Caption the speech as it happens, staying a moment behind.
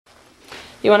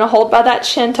You want to hold by that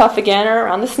chin tuft again or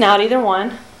around the snout, either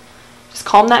one. Just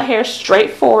comb that hair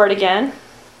straight forward again.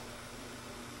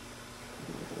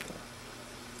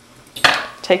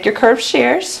 Take your curved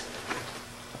shears.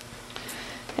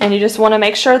 And you just want to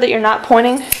make sure that you're not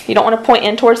pointing, you don't want to point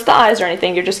in towards the eyes or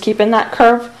anything. You're just keeping that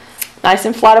curve nice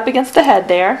and flat up against the head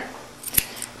there.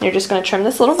 And you're just going to trim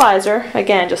this little visor.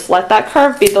 Again, just let that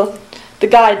curve be the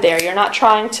guide there. You're not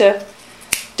trying to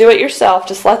do it yourself.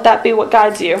 Just let that be what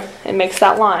guides you and makes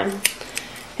that line.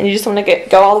 And you just want to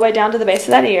go all the way down to the base of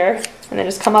that ear. And then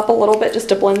just come up a little bit just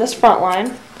to blend this front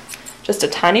line. Just a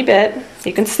tiny bit.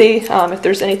 You can see if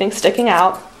there's anything sticking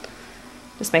out.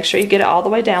 Just make sure you get it all the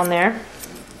way down there.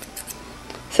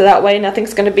 So that way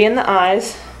nothing's going to be in the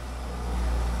eyes.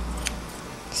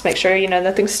 Just make sure you know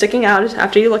nothing's sticking out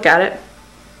after you look at it.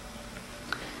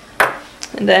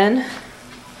 And then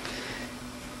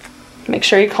make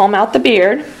sure you comb out the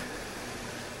beard.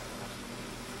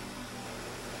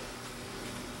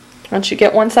 Once you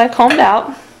get one side combed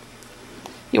out,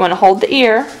 you want to hold the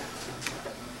ear.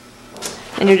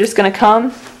 And you're just going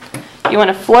to you want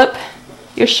to flip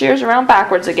your shears around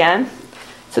backwards again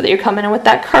so that you're coming in with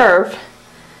that curve.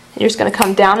 And you're just going to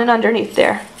come down and underneath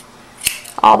there,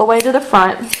 all the way to the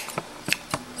front.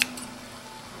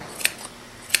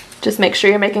 Just make sure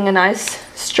you're making a nice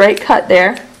straight cut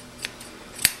there.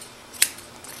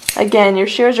 Again, your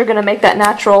shears are going to make that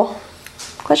natural,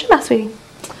 close your mouth, sweetie.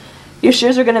 Your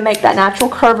shears are going to make that natural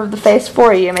curve of the face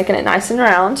for you, making it nice and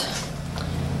round.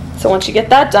 So once you get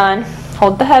that done,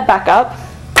 hold the head back up.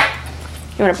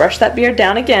 You want to brush that beard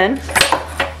down again.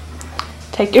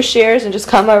 Take your shears and just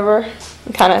come over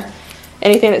and kind of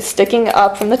anything that's sticking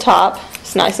up from the top.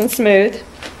 It's nice and smooth.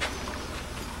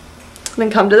 Then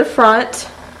come to the front.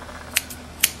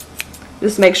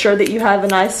 Just make sure that you have a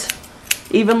nice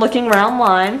even looking round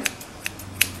line.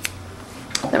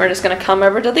 Then we're just going to come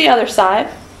over to the other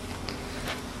side.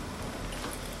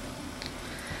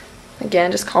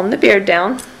 Again, just comb the beard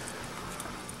down.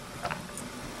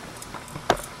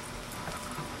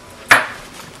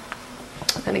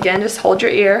 And again, just hold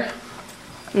your ear.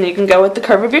 And you can go with the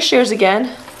curve of your shears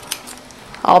again,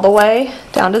 all the way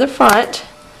down to the front.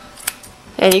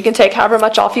 And you can take however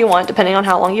much off you want, depending on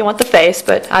how long you want the face,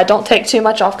 but I don't take too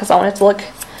much off because I want it to look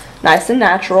nice and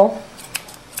natural.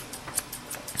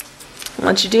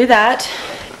 Once you do that,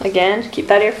 again, keep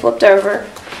that ear flipped over.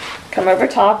 Come over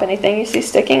top, anything you see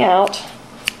sticking out.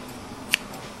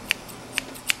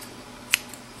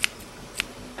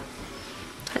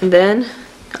 And then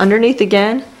underneath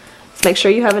again, just make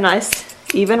sure you have a nice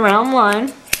even round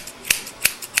line.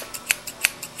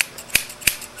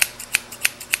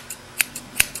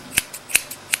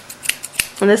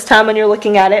 And this time when you're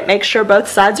looking at it, make sure both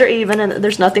sides are even and that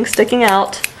there's nothing sticking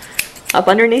out up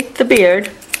underneath the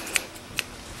beard.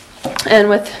 And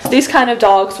with these kind of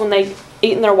dogs, when they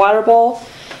eat in their water bowl,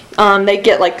 they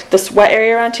get like this wet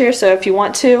area around here, so if you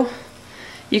want to,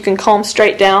 you can comb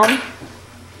straight down.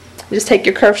 Just take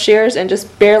your curved shears and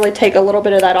just barely take a little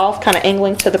bit of that off, kind of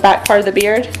angling to the back part of the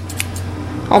beard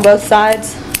on both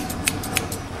sides.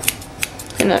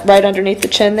 And right underneath the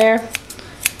chin there.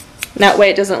 And that way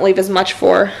it doesn't leave as much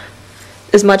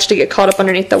to get caught up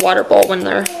underneath the water bowl when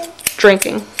they're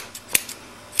drinking.